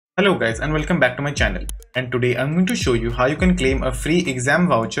Hello guys and welcome back to my channel, and today I'm going to show you how you can claim a free exam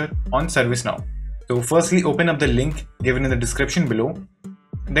voucher on ServiceNow. So firstly, open up the link given in the description below.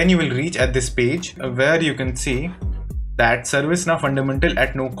 Then you will reach at this page where you can see that ServiceNow fundamental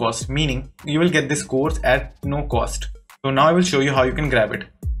at no cost, meaning you will get this course at no cost. So now I will show you how you can grab it.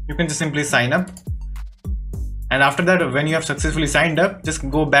 You can just simply sign up, and after that, when you have successfully signed up, just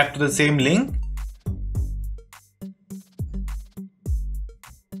go back to the same link.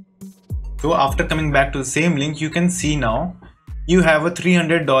 So after coming back to the same link, you can see now you have a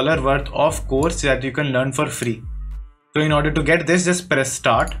 $300 worth of course that you can learn for free. So in order to get this, just press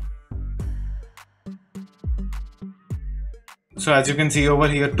start. So as you can see over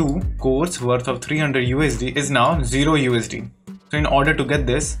here, two course worth of 300 USD is now 0 USD. So in order to get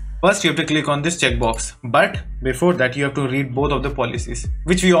this, first you have to click on this checkbox, but before that you have to read both of the policies,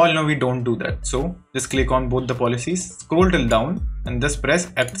 which we all know we don't do that. So just click on both the policies, scroll till down and just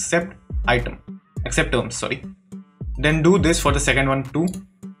press accept terms, sorry. Then do this for the second one too.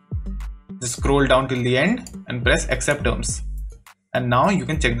 Just scroll down till the end and press accept terms. And now you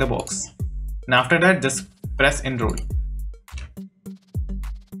can check the box. And after that, just press enroll.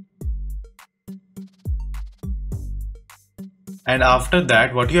 And after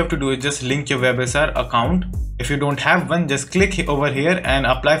that, what you have to do is just link your WebSR account. If you don't have one, just click over here and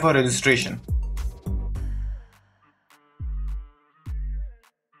apply for registration.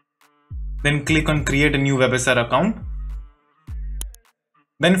 Then click on create a new WebSR account.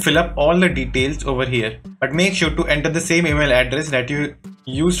 Then fill up all the details over here, but make sure to enter the same email address that you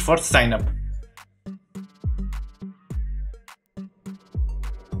used for sign up.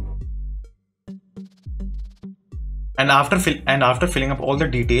 And after filling up all the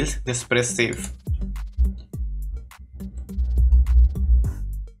details, just press save.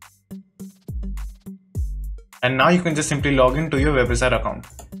 And now you can just simply log into your WebSR account.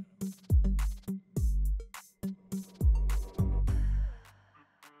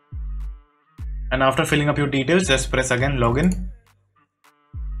 And after filling up your details, just press again login.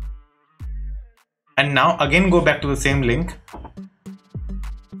 And now again go back to the same link.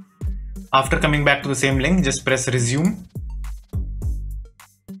 After coming back to the same link, just press resume.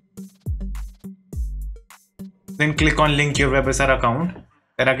 Then click on link your WebSR account.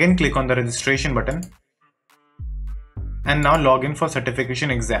 Then again click on the registration button. And now log in for certification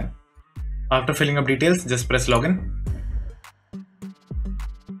exam. After filling up details, just press login.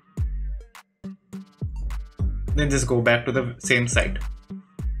 Then just go back to the same site.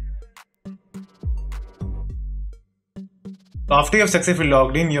 So after you have successfully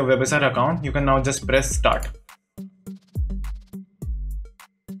logged in your WebSR account, you can now just press start.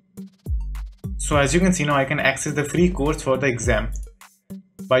 So as you can see now, I can access the free course for the exam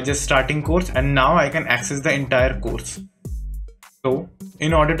by just starting course, and now I can access the entire course. So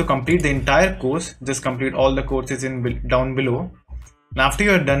in order to complete the entire course, just complete all the courses down below. And after you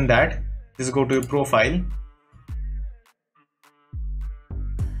have done that, just go to your profile.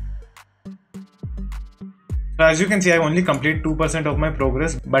 So as you can see, I only complete 2% of my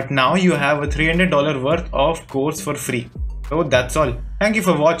progress, but now you have a $300 worth of course for free. So that's all. Thank you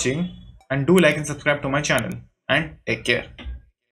for watching, and do like and subscribe to my channel, and take care.